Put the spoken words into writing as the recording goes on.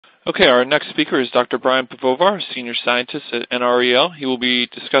Okay, our next speaker is Dr. Bryan Pivovar, Senior Scientist at NREL. He will be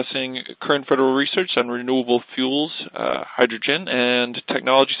discussing current federal research on renewable fuels, hydrogen, and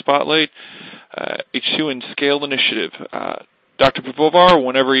technology spotlight, H2 and Scale Initiative. Dr. Pivovar,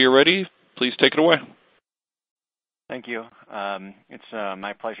 whenever you're ready, please take it away. Thank you. It's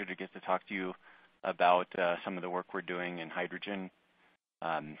my pleasure to get to talk to you about some of the work we're doing in hydrogen.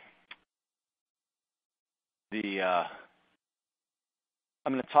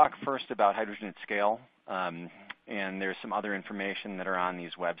 I'm going to talk first about hydrogen at scale, and there's some other information that are on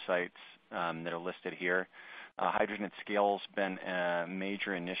these websites that are listed here. Hydrogen at scale has been a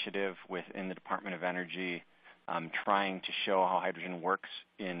major initiative within the Department of Energy, trying to show how hydrogen works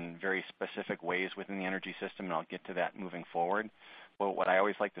in very specific ways within the energy system, and I'll get to that moving forward. But what I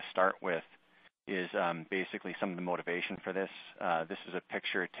always like to start with is basically some of the motivation for this. This is a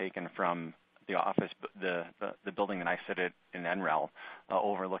picture taken from the office, the building that I sit at in NREL,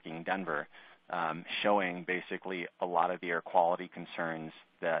 overlooking Denver, showing basically a lot of the air quality concerns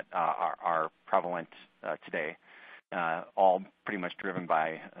that are prevalent today, all pretty much driven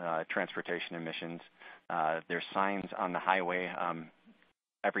by transportation emissions. There's signs on the highway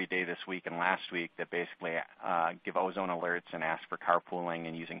every day this week and last week that basically give ozone alerts and ask for carpooling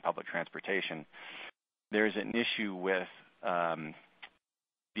and using public transportation. There's an issue with the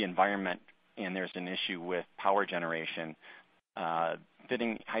environment, and there's an issue with power generation.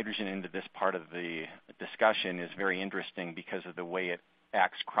 Fitting hydrogen into this part of the discussion is very interesting because of the way it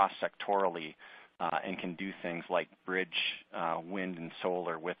acts cross-sectorally and can do things like bridge wind and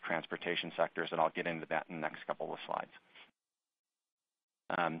solar with transportation sectors, and I'll get into that in the next couple of slides.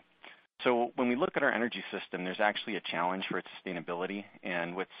 So when we look at our energy system, there's actually a challenge for its sustainability,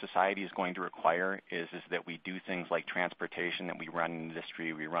 and what society is going to require is that we do things like transportation, that we run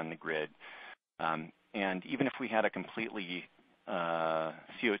industry, we run the grid. And even if we had a completely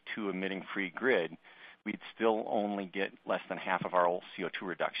CO2 emitting free grid, we'd still only get less than half of our CO2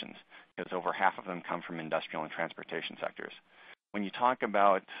 reductions, because over half of them come from industrial and transportation sectors. When you talk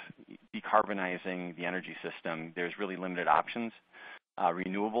about decarbonizing the energy system, there's really limited options.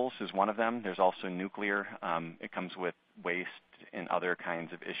 Renewables is one of them. There's also nuclear. It comes with waste and other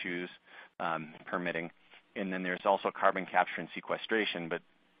kinds of issues, permitting. And then there's also carbon capture and sequestration, but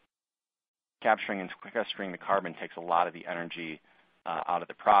capturing and sequestering the carbon takes a lot of the energy out of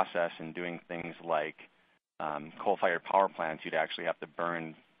the process, and doing things like coal-fired power plants, you'd actually have to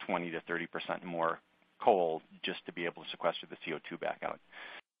burn 20 to 30% more coal just to be able to sequester the CO2 back out.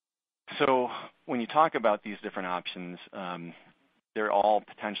 So when you talk about these different options, they're all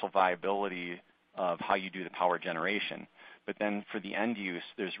potential viability of how you do the power generation. But then for the end use,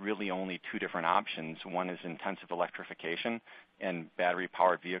 there's really only two different options. One is intensive electrification, and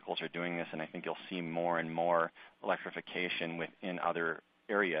battery-powered vehicles are doing this, and I think you'll see more and more electrification within other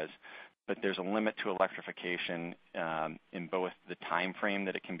areas. But there's a limit to electrification in both the time frame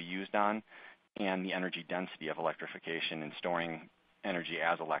that it can be used on and the energy density of electrification and storing energy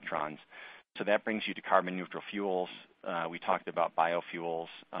as electrons. So that brings you to carbon neutral fuels. We talked about biofuels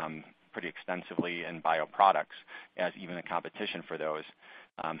pretty extensively, and bioproducts as even a competition for those.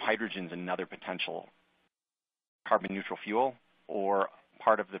 Hydrogen's another potential carbon neutral fuel, or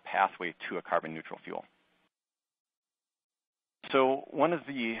part of the pathway to a carbon neutral fuel. So one of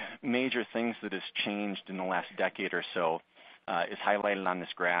the major things that has changed in the last decade or so is highlighted on this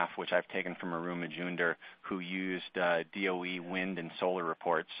graph, which I've taken from Arun Majumdar, who used DOE wind and solar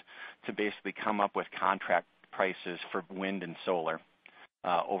reports to basically come up with contract prices for wind and solar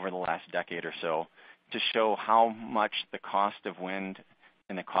over the last decade or so, to show how much the cost of wind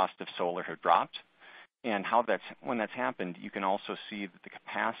and the cost of solar have dropped, and how when that's happened, you can also see that the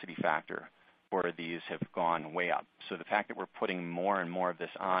capacity factor for these have gone way up. So the fact that we're putting more and more of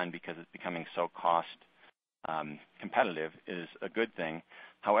this on because it's becoming so cost competitive is a good thing.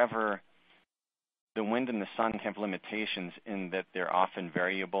 However, the wind and the sun have limitations in that they're often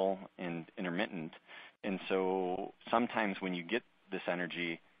variable and intermittent, and so sometimes when you get this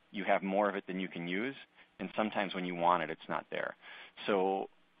energy, you have more of it than you can use, and sometimes when you want it, it's not there. So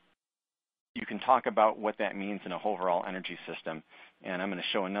you can talk about what that means in a overall energy system, and I'm going to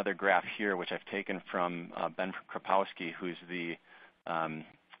show another graph here, which I've taken from Ben Kropowski, who's the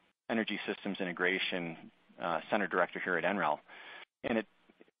Energy Systems Integration Center Director here at NREL. And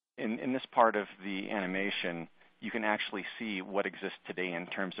in this part of the animation, you can actually see what exists today in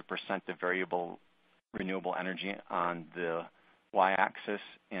terms of percent of variable renewable energy on the y-axis,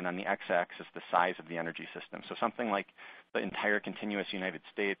 and on the x-axis, the size of the energy system. So something like the entire continuous United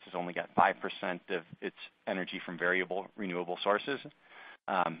States has only got 5% of its energy from variable renewable sources,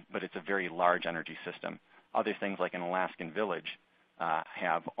 but it's a very large energy system. Other things like an Alaskan village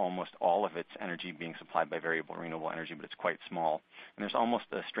have almost all of its energy being supplied by variable renewable energy, but it's quite small. And there's almost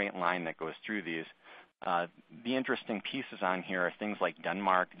a straight line that goes through these. The interesting pieces on here are things like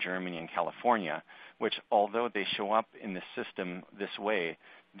Denmark, Germany, and California, which although they show up in the system this way,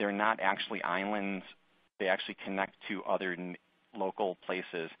 they're not actually islands. They actually connect to other local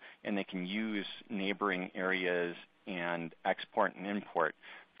places, and they can use neighboring areas and export and import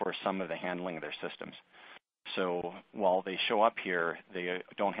for some of the handling of their systems. So while they show up here, they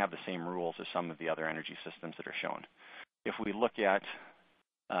don't have the same rules as some of the other energy systems that are shown. If we look at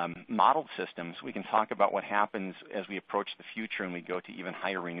modeled systems, we can talk about what happens as we approach the future and we go to even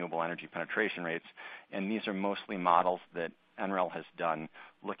higher renewable energy penetration rates. And these are mostly models that NREL has done,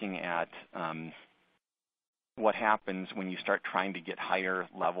 looking at what happens when you start trying to get higher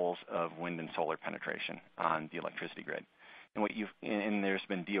levels of wind and solar penetration on the electricity grid. And there's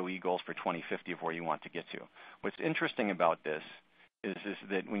been DOE goals for 2050 of where you want to get to. What's interesting about this is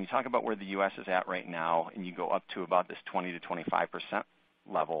that when you talk about where the U.S. is at right now and you go up to about this 20 to 25%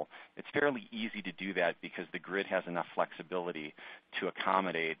 level, it's fairly easy to do that because the grid has enough flexibility to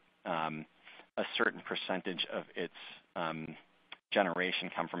accommodate a certain percentage of its generation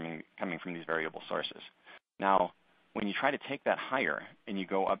coming from these variable sources. Now, when you try to take that higher and you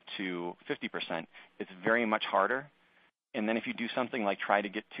go up to 50%, it's very much harder. And then if you do something like try to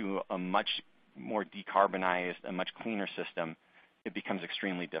get to a much more decarbonized, a much cleaner system, it becomes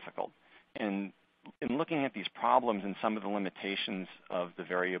extremely difficult. And in looking at these problems and some of the limitations of the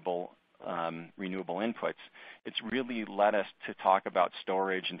variable renewable inputs, it's really led us to talk about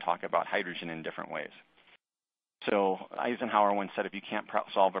storage and talk about hydrogen in different ways. So Eisenhower once said, if you can't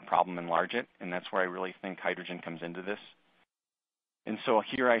solve a problem, enlarge it, and that's where I really think hydrogen comes into this. And so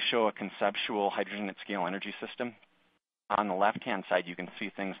here I show a conceptual hydrogen at scale energy system. On the left-hand side, you can see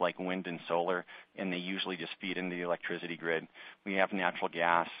things like wind and solar, and they usually just feed into the electricity grid. We have natural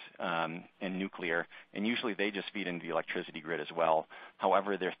gas and nuclear, and usually they just feed into the electricity grid as well.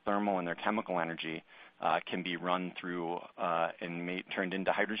 However, their thermal and their chemical energy can be run through and turned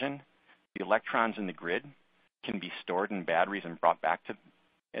into hydrogen. The electrons in the grid can be stored in batteries and brought back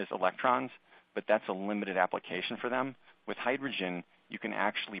as electrons, but that's a limited application for them. With hydrogen, you can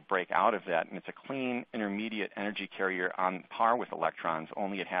actually break out of that, and it's a clean intermediate energy carrier on par with electrons,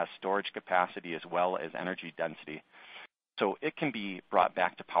 only it has storage capacity as well as energy density. So it can be brought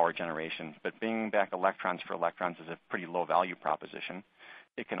back to power generation, but bringing back electrons for electrons is a pretty low value proposition.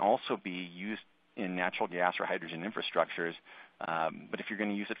 It can also be used in natural gas or hydrogen infrastructures, but if you're going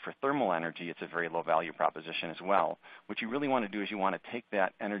to use it for thermal energy, it's a very low value proposition as well. What you really want to do is you want to take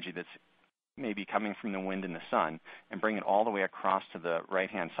that energy that's maybe coming from the wind and the sun and bring it all the way across to the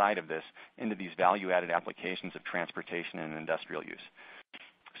right-hand side of this into these value-added applications of transportation and industrial use.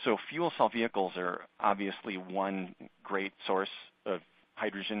 So fuel cell vehicles are obviously one great source of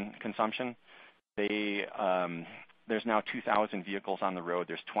hydrogen consumption. There's now 2,000 vehicles on the road.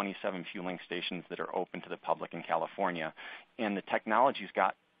 There's 27 fueling stations that are open to the public in California. And the technology's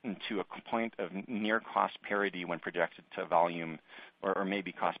gotten to a point of near cost parity when projected to volume, or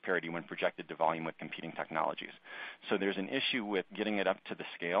maybe cost parity when projected to volume with competing technologies. So there's an issue with getting it up to the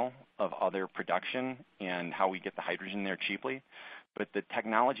scale of other production and how we get the hydrogen there cheaply. But the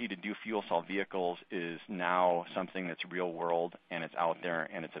technology to do fuel cell vehicles is now something that's real world, and it's out there,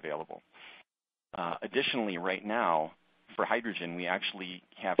 and it's available. Additionally, right now, for hydrogen, we actually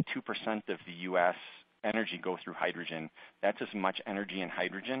have 2% of the U.S. energy go through hydrogen. That's as much energy in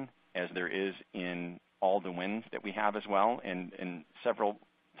hydrogen as there is in all the wind that we have as well, and several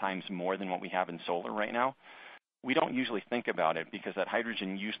times more than what we have in solar right now. We don't usually think about it because that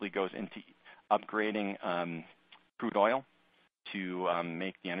hydrogen usually goes into upgrading crude oil to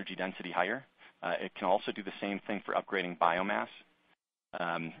make the energy density higher. It can also do the same thing for upgrading biomass.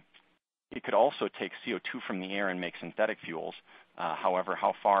 It could also take CO2 from the air and make synthetic fuels. However,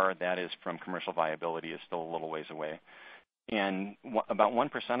 how far that is from commercial viability is still a little ways away. And about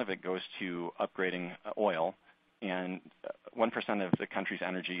 1% of it goes to upgrading oil, and 1% of the country's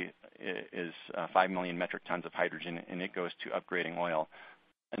energy is 5 million metric tons of hydrogen, and it goes to upgrading oil.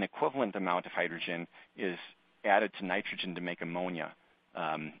 An equivalent amount of hydrogen is added to nitrogen to make ammonia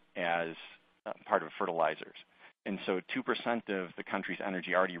as part of fertilizers. And so 2% of the country's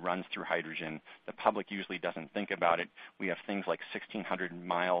energy already runs through hydrogen. The public usually doesn't think about it. We have things like 1,600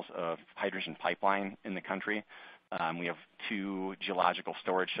 miles of hydrogen pipeline in the country. We have 2 geological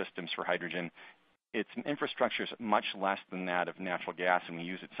storage systems for hydrogen. Its infrastructure is much less than that of natural gas, and we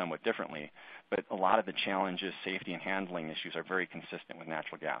use it somewhat differently. But a lot of the challenges, safety and handling issues, are very consistent with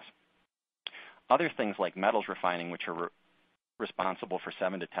natural gas. Other things like metals refining, which are responsible for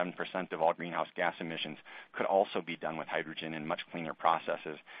 7 to 10% of all greenhouse gas emissions, could also be done with hydrogen in much cleaner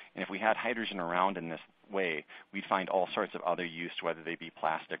processes. And if we had hydrogen around in this way, we'd find all sorts of other use, whether they be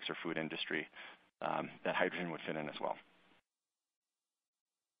plastics or food industry, that hydrogen would fit in as well.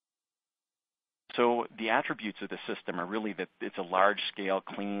 So the attributes of the system are really that it's a large-scale,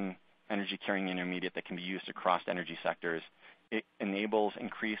 clean energy carrying intermediate that can be used across energy sectors. It enables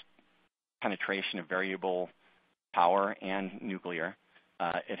increased penetration of variable power and nuclear.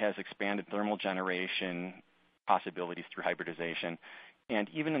 It has expanded thermal generation possibilities through hybridization. And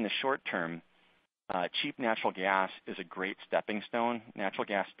even in the short term, cheap natural gas is a great stepping stone. Natural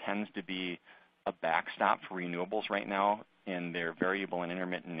gas tends to be a backstop for renewables right now in their variable and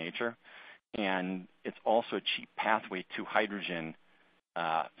intermittent nature. And it's also a cheap pathway to hydrogen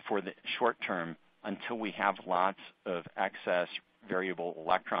for the short term until we have lots of excess variable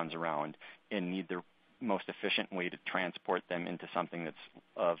electrons around and need the most efficient way to transport them into something that's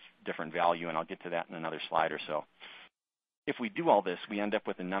of different value, and I'll get to that in another slide or so. If we do all this, we end up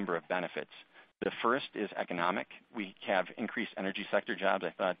with a number of benefits. The first is economic. We have increased energy sector jobs.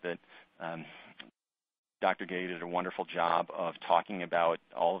 I thought that Dr. Gay did a wonderful job of talking about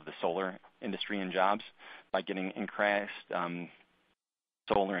all of the solar industry and jobs. By getting increased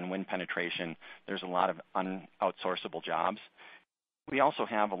solar and wind penetration, there's a lot of outsourceable jobs. We also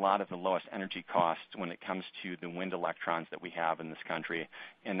have a lot of the lowest energy costs when it comes to the wind electrons that we have in this country,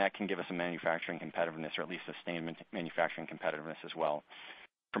 and that can give us a manufacturing competitiveness, or at least sustained manufacturing competitiveness as well.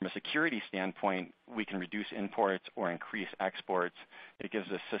 From a security standpoint, we can reduce imports or increase exports. It gives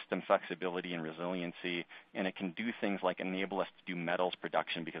us system flexibility and resiliency, and it can do things like enable us to do metals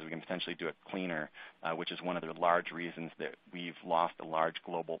production because we can potentially do it cleaner, which is one of the large reasons that we've lost a large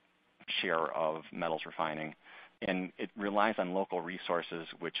global share of metals refining. And it relies on local resources,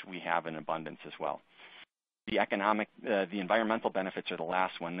 which we have in abundance as well. The environmental benefits are the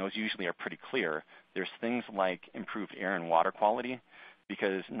last one. Those usually are pretty clear. There's things like improved air and water quality,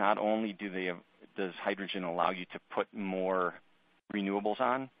 because not only does hydrogen allow you to put more renewables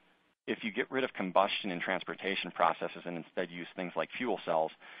on, if you get rid of combustion and transportation processes and instead use things like fuel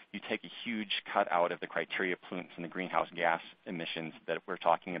cells, you take a huge cut out of the criteria pollutants and the greenhouse gas emissions that we're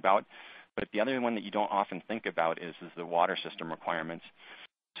talking about. But the other one that you don't often think about is the water system requirements.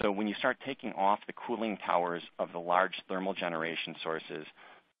 So when you start taking off the cooling towers of the large thermal generation sources,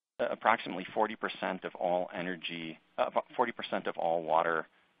 approximately 40% of all energy, 40% of all water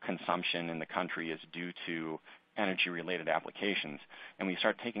consumption in the country is due to energy-related applications. And when you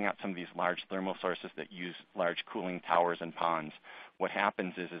start taking out some of these large thermal sources that use large cooling towers and ponds, what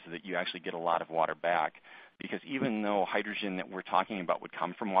happens is that you actually get a lot of water back. Because even though hydrogen that we're talking about would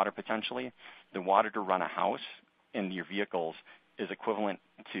come from water potentially, the water to run a house and your vehicles is equivalent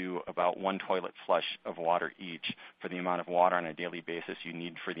to about one toilet flush of water each for the amount of water on a daily basis you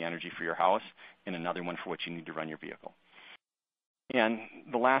need for the energy for your house, and another one for what you need to run your vehicle. And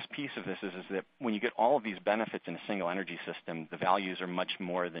the last piece of this is that when you get all of these benefits in a single energy system, the values are much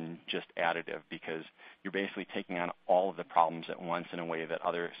more than just additive, because you're basically taking on all of the problems at once in a way that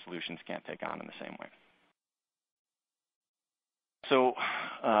other solutions can't take on in the same way. So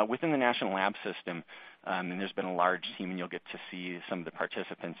within the National Lab System, and there's been a large team, and you'll get to see some of the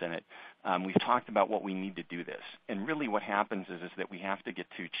participants in it, we've talked about what we need to do this. And really what happens is that we have to get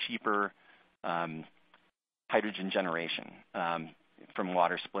to cheaper hydrogen generation from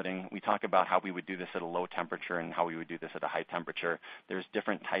water splitting. We talk about how we would do this at a low temperature and how we would do this at a high temperature. There's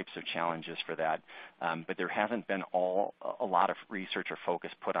different types of challenges for that, but there hasn't been a lot of research or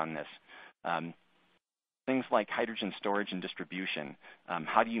focus put on this. Things like hydrogen storage and distribution.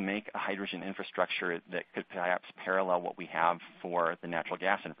 How do you make a hydrogen infrastructure that could perhaps parallel what we have for the natural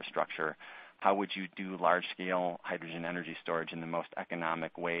gas infrastructure? How would you do large-scale hydrogen energy storage in the most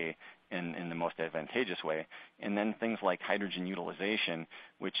economic way and in the most advantageous way? And then things like hydrogen utilization,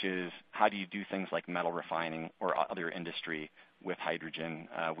 which is how do you do things like metal refining or other industry with hydrogen.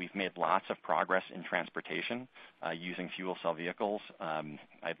 We've made lots of progress in transportation using fuel cell vehicles.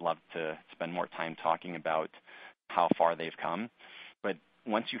 I'd love to spend more time talking about how far they've come. But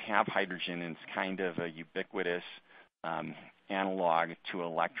once you have hydrogen, it's kind of a ubiquitous analog to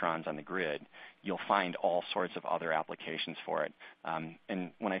electrons on the grid, you'll find all sorts of other applications for it.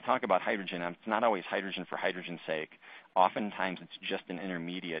 And when I talk about hydrogen, it's not always hydrogen for hydrogen's sake. Oftentimes it's just an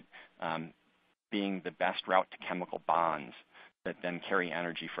intermediate being the best route to chemical bonds that then carry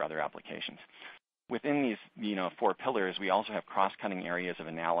energy for other applications. Within these 4 pillars, we also have cross-cutting areas of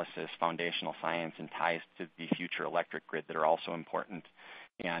analysis, foundational science, and ties to the future electric grid that are also important,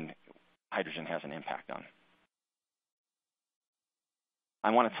 and hydrogen has an impact on. I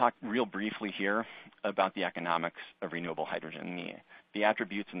want to talk real briefly here about the economics of renewable hydrogen. The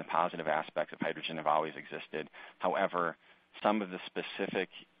attributes and the positive aspects of hydrogen have always existed. However, some of the specific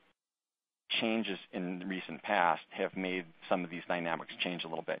changes in the recent past have made some of these dynamics change a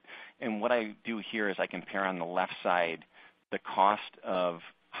little bit. And what I do here is I compare on the left side the cost of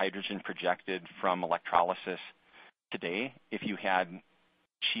hydrogen projected from electrolysis today if you had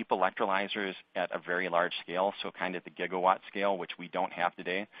cheap electrolyzers at a very large scale, so kind of the gigawatt scale, which we don't have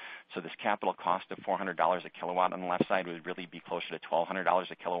today. So this capital cost of $400 a kilowatt on the left side would really be closer to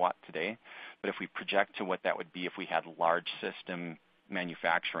 $1,200 a kilowatt today. But if we project to what that would be if we had large system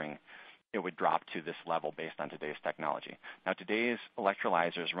manufacturing, it would drop to this level based on today's technology. Now, today's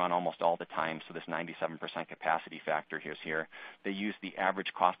electrolyzers run almost all the time, so this 97% capacity factor is here. They use the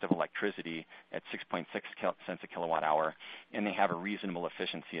average cost of electricity at 6.6 cents a kilowatt hour, and they have a reasonable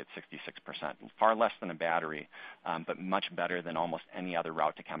efficiency at 66%, far less than a battery, but much better than almost any other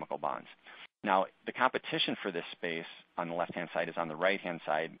route to chemical bonds. Now, the competition for this space on the left-hand side is on the right-hand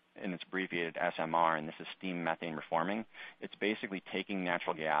side, and it's abbreviated SMR, and this is steam methane reforming. It's basically taking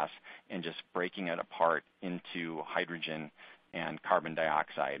natural gas and just breaking it apart into hydrogen and carbon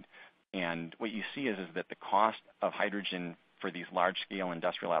dioxide. And what you see is that the cost of hydrogen for these large-scale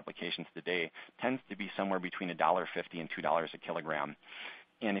industrial applications today tends to be somewhere between $1.50 and $2 a kilogram.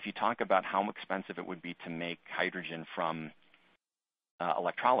 And if you talk about how expensive it would be to make hydrogen from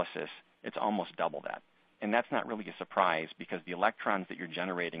electrolysis, it's almost double that. And that's not really a surprise because the electrons that you're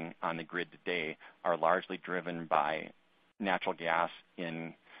generating on the grid today are largely driven by natural gas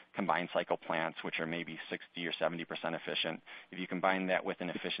in combined cycle plants, which are maybe 60 or 70% efficient. If you combine that with an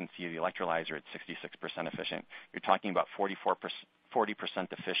efficiency of the electrolyzer at 66% efficient, you're talking about 40%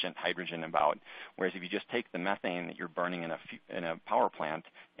 efficient hydrogen about. Whereas if you just take the methane that you're burning in a power plant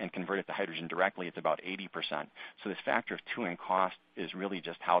and convert it to hydrogen directly, it's about 80%. So this factor of 2 in cost is really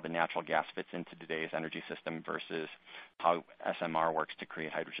just how the natural gas fits into today's energy system versus how SMR works to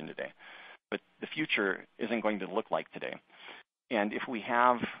create hydrogen today. But the future isn't going to look like today. And if we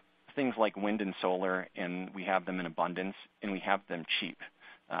have things like wind and solar and we have them in abundance and we have them cheap,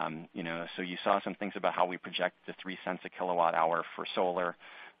 so you saw some things about how we project the 3 cents a kilowatt hour for solar,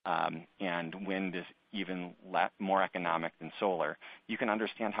 and wind is even more economic than solar. You can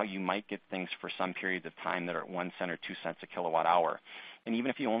understand how you might get things for some periods of time that are at 1 cent or 2 cents a kilowatt hour. And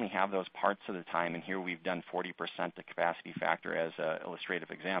even if you only have those parts of the time, and here we've done 40% the capacity factor as an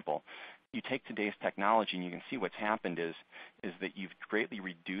illustrative example, you take today's technology and you can see what's happened is that you've greatly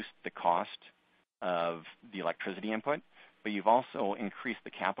reduced the cost of the electricity input, but you've also increased the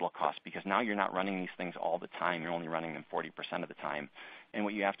capital cost because now you're not running these things all the time. You're only running them 40% of the time. And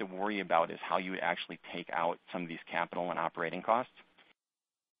what you have to worry about is how you actually take out some of these capital and operating costs.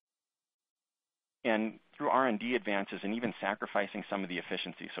 And through R&D advances and even sacrificing some of the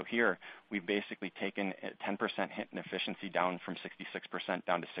efficiency. So here we've basically taken a 10% hit in efficiency down from 66%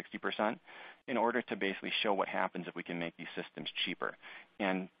 down to 60% in order to basically show what happens if we can make these systems cheaper.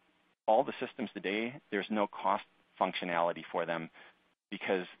 And all the systems today, there's no cost functionality for them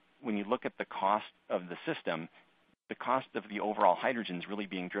because when you look at the cost of the system, the cost of the overall hydrogen is really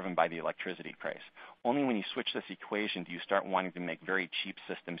being driven by the electricity price. Only when you switch this equation do you start wanting to make very cheap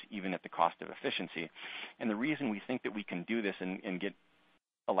systems even at the cost of efficiency. And the reason we think that we can do this and get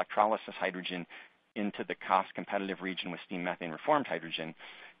electrolysis hydrogen into the cost competitive region with steam methane reformed hydrogen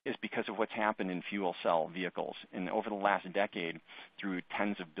is because of what's happened in fuel cell vehicles. And over the last decade, through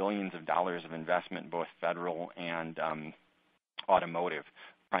tens of billions of dollars of investment, both federal and automotive,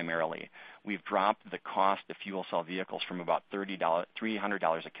 primarily, we've dropped the cost of fuel cell vehicles from about $300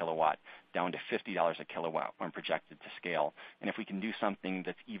 a kilowatt down to $50 a kilowatt when projected to scale. And if we can do something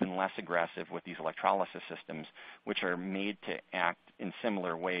that's even less aggressive with these electrolysis systems, which are made to act in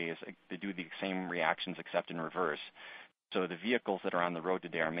similar ways, to do the same reactions except in reverse. So the vehicles that are on the road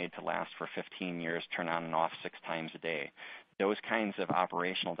today are made to last for 15 years, turn on and off 6 times a day. Those kinds of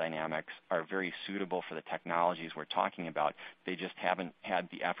operational dynamics are very suitable for the technologies we're talking about. They just haven't had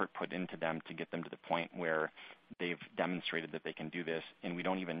the effort put into them to get them to the point where they've demonstrated that they can do this, and we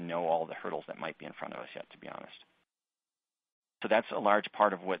don't even know all the hurdles that might be in front of us yet, to be honest. So that's a large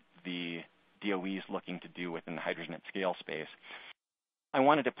part of what the DOE is looking to do within the hydrogen at scale space. I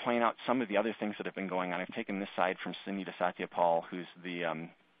wanted to point out some of the other things that have been going on. I've taken this side from Sunita Satyapal, who's the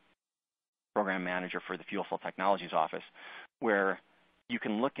program manager for the Fuel Cell Technologies Office, where you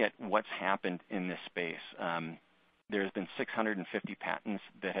can look at what's happened in this space. There's been 650 patents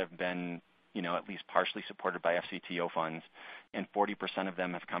that have been, at least partially supported by FCTO funds, and 40% of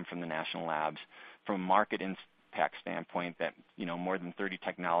them have come from the national labs. From a market impact standpoint, that more than 30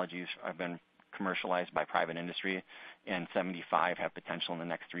 technologies have been commercialized by private industry, and 75 have potential in the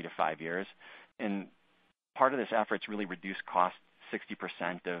next 3 to 5 years. And part of this effort is really reduce costs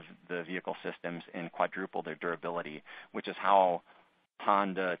 60% of the vehicle systems and quadruple their durability, which is how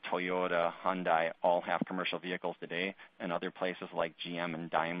Honda, Toyota, Hyundai all have commercial vehicles today, and other places like GM and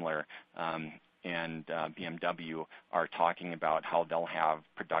Daimler and BMW are talking about how they'll have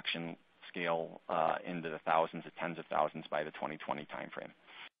production scale into the thousands to tens of thousands by the 2020 timeframe.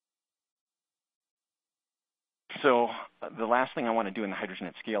 So the last thing I want to do in the hydrogen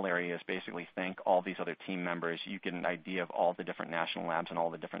at scale area is basically thank all these other team members. You get an idea of all the different national labs and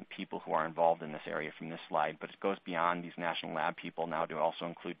all the different people who are involved in this area from this slide, but it goes beyond these national lab people now to also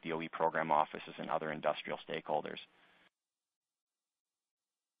include DOE program offices and other industrial stakeholders.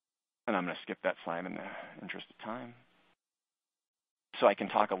 And I'm going to skip that slide in the interest of time. So I can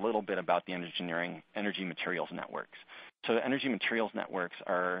talk a little bit about the energy materials networks. So the energy materials networks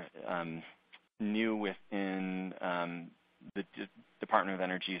are new within the Department of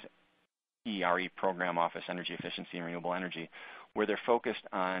Energy's ERE program office, Energy Efficiency and Renewable Energy, where they're focused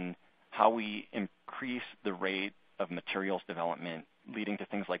on how we increase the rate of materials development, leading to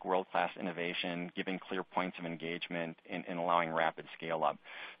things like world-class innovation, giving clear points of engagement, and allowing rapid scale-up.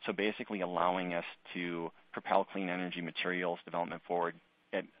 So basically allowing us to propel clean energy materials development forward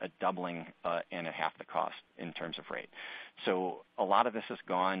at a doubling and at half the cost in terms of rate. So a lot of this has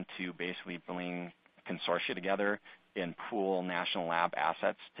gone to basically bring consortia together and pool national lab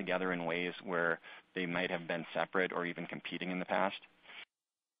assets together in ways where they might have been separate or even competing in the past.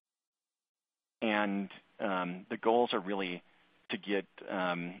 And the goals are really to get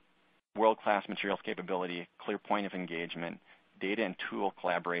world-class materials capability, clear point of engagement, data and tool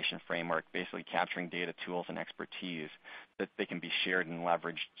collaboration framework, basically capturing data, tools, and expertise that they can be shared and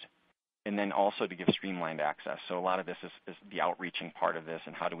leveraged, and then also to give streamlined access. So a lot of this is the outreaching part of this,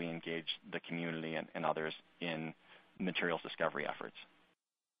 and how do we engage the community and others in materials discovery efforts.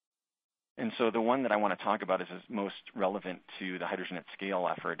 And so the one that I want to talk about is most relevant to the hydrogen at scale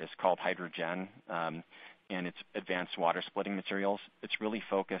effort is called HydroGEN, and it's advanced water splitting materials. It's really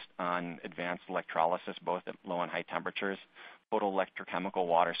focused on advanced electrolysis, both at low and high temperatures, photoelectrochemical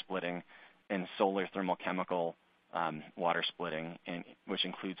water splitting, and solar thermochemical water splitting, which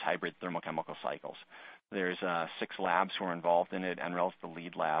includes hybrid thermochemical cycles. There's 6 labs who are involved in it. NREL is the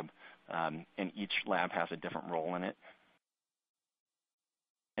lead lab, and each lab has a different role in it.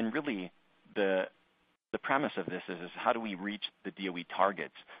 And really, the premise of this is how do we reach the DOE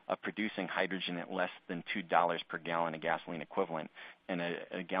targets of producing hydrogen at less than $2 per gallon of gasoline equivalent. And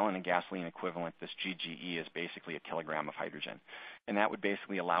a gallon of gasoline equivalent, this GGE, is basically a kilogram of hydrogen. And that would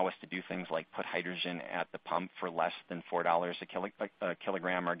basically allow us to do things like put hydrogen at the pump for less than $4 a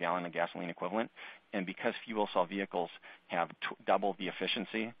kilogram or gallon of gasoline equivalent. And because fuel cell vehicles have double the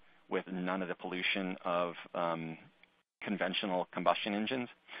efficiency with none of the pollution of conventional combustion engines,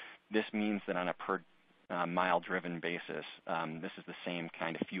 this means that on a per mile driven basis, this is the same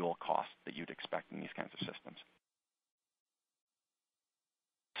kind of fuel cost that you'd expect in these kinds of systems.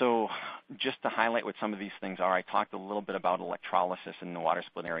 So just to highlight what some of these things are, I talked a little bit about electrolysis in the water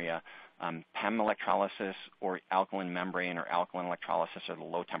split area. PEM electrolysis or alkaline membrane or alkaline electrolysis are the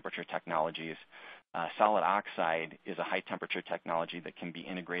low temperature technologies. Solid oxide is a high temperature technology that can be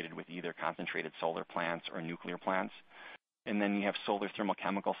integrated with either concentrated solar plants or nuclear plants. And then you have solar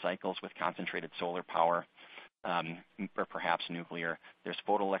thermochemical cycles with concentrated solar power, or perhaps nuclear. There's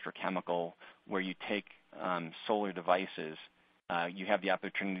photoelectrochemical, where you take solar devices, you have the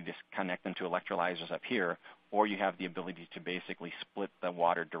opportunity to connect them to electrolyzers up here, or you have the ability to basically split the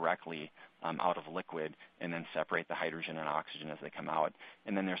water directly out of liquid and then separate the hydrogen and oxygen as they come out.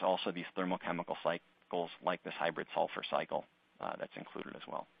 And then there's also these thermochemical cycles like this hybrid sulfur cycle that's included as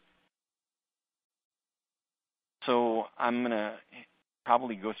well. So I'm going to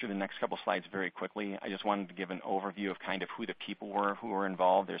probably go through the next couple slides very quickly. I just wanted to give an overview of kind of who the people were who were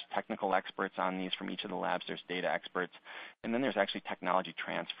involved. There's technical experts on these from each of the labs. There's data experts. And then there's actually technology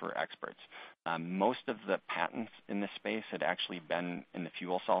transfer experts. Most of the patents in this space had actually been in the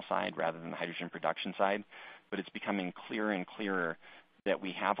fuel cell side rather than the hydrogen production side. But it's becoming clearer and clearer that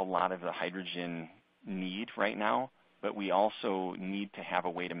we have a lot of the hydrogen need right now, but we also need to have a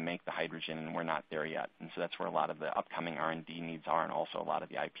way to make the hydrogen, and we're not there yet. And so that's where a lot of the upcoming R&D needs are, and also a lot of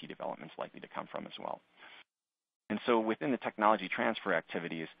the IP development is likely to come from as well. And so within the technology transfer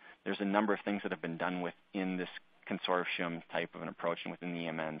activities, there's a number of things that have been done within this consortium type of an approach and within the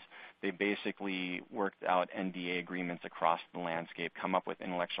EMNs. They basically worked out NDA agreements across the landscape, come up with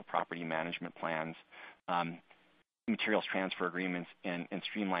intellectual property management plans, materials transfer agreements and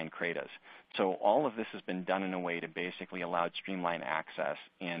streamlined CRADAs. So all of this has been done in a way to basically allow streamlined access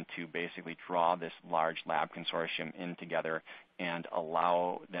and to basically draw this large lab consortium in together and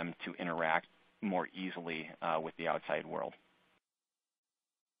allow them to interact more easily with the outside world.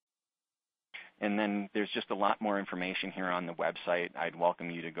 And then there's just a lot more information here on the website. I'd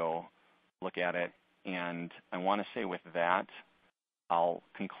welcome you to go look at it. And I want to say with that, I'll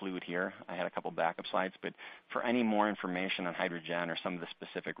conclude here. I had a couple backup slides, but for any more information on HydroGEN or some of the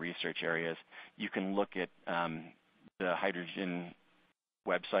specific research areas, you can look at the HydroGEN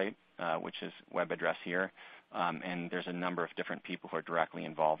website, which is web address here. And there's a number of different people who are directly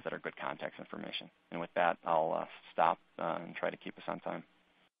involved that are good contact information. And with that, I'll stop and try to keep us on time.